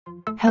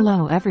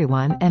Hello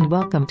everyone and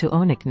welcome to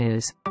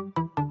OHNICKNEWS.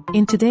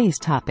 In today's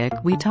topic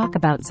we talk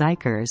about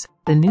Xikers,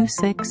 the new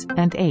 6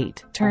 and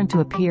 8 turn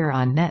to appear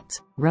on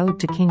Mnet's Road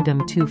to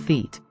Kingdom 2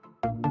 feet.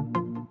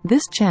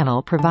 This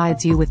channel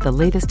provides you with the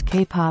latest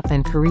K-pop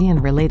and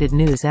Korean related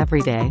news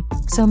every day,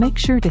 so make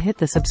sure to hit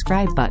the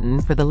subscribe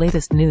button for the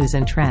latest news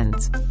and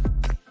trends.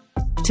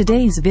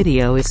 Today's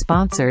video is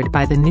sponsored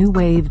by the new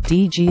wave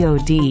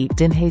DGOD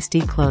Din Hasty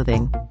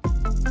Clothing.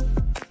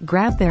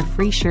 Grab their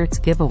free shirts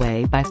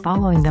giveaway by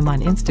following them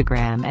on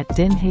Instagram at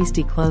Din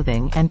Hasty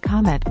Clothing and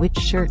comment which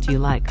shirt you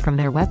like from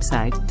their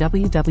website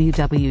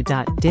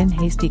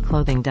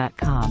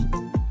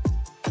www.dinhastyclothing.com.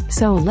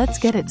 So let's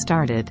get it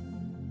started.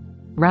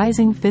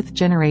 Rising 5th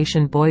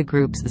generation boy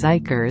groups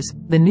Xikers,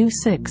 the new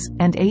 6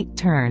 and 8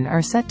 turn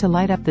are set to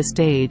light up the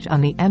stage on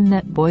the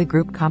Mnet boy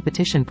group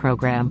competition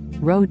program,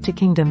 Road to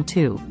Kingdom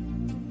 2.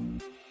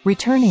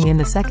 Returning in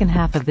the second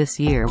half of this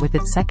year with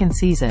its second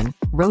season,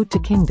 Road to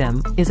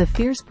Kingdom is a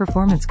fierce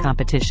performance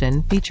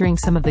competition featuring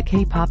some of the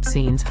K-pop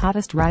scene's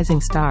hottest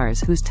rising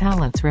stars whose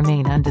talents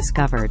remain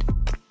undiscovered.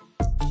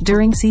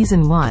 During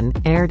Season 1,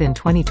 aired in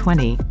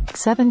 2020,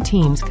 7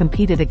 teams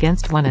competed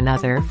against one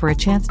another for a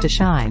chance to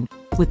shine,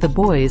 with the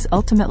boys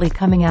ultimately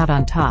coming out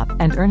on top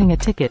and earning a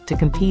ticket to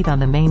compete on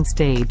the main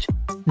stage,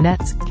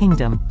 Mnet's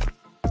Kingdom.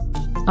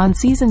 On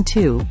Season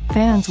 2,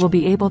 fans will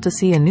be able to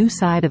see a new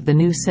side of the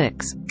new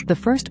 6, the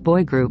first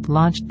boy group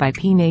launched by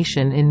P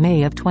Nation in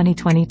May of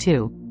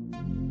 2022.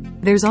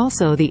 There's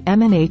also the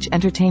MNH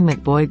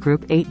Entertainment boy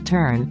group 8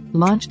 turn,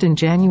 launched in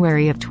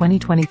January of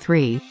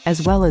 2023,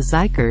 as well as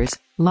Xikers,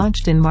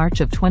 launched in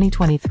March of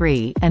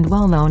 2023 and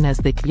well known as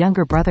the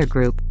younger brother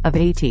group of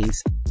 80s.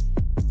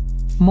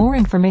 More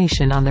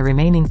information on the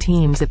remaining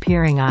teams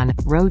appearing on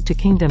Road to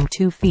Kingdom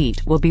 2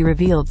 feet will be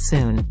revealed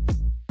soon.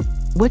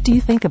 What do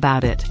you think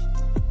about it?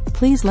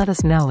 Please let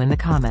us know in the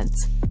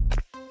comments.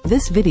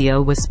 This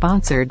video was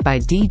sponsored by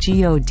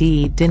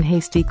DGOD Din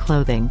Hasty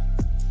Clothing.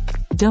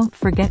 Don't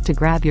forget to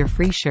grab your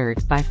free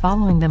shirt by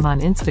following them on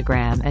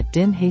Instagram at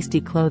Din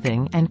Hasty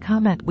Clothing and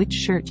comment which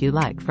shirt you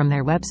like from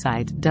their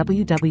website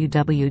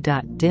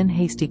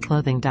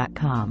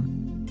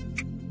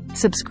www.dinhastyclothing.com.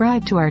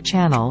 Subscribe to our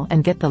channel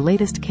and get the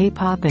latest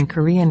K-pop and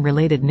Korean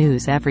related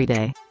news every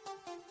day.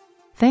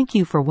 Thank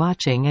you for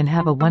watching and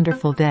have a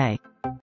wonderful day.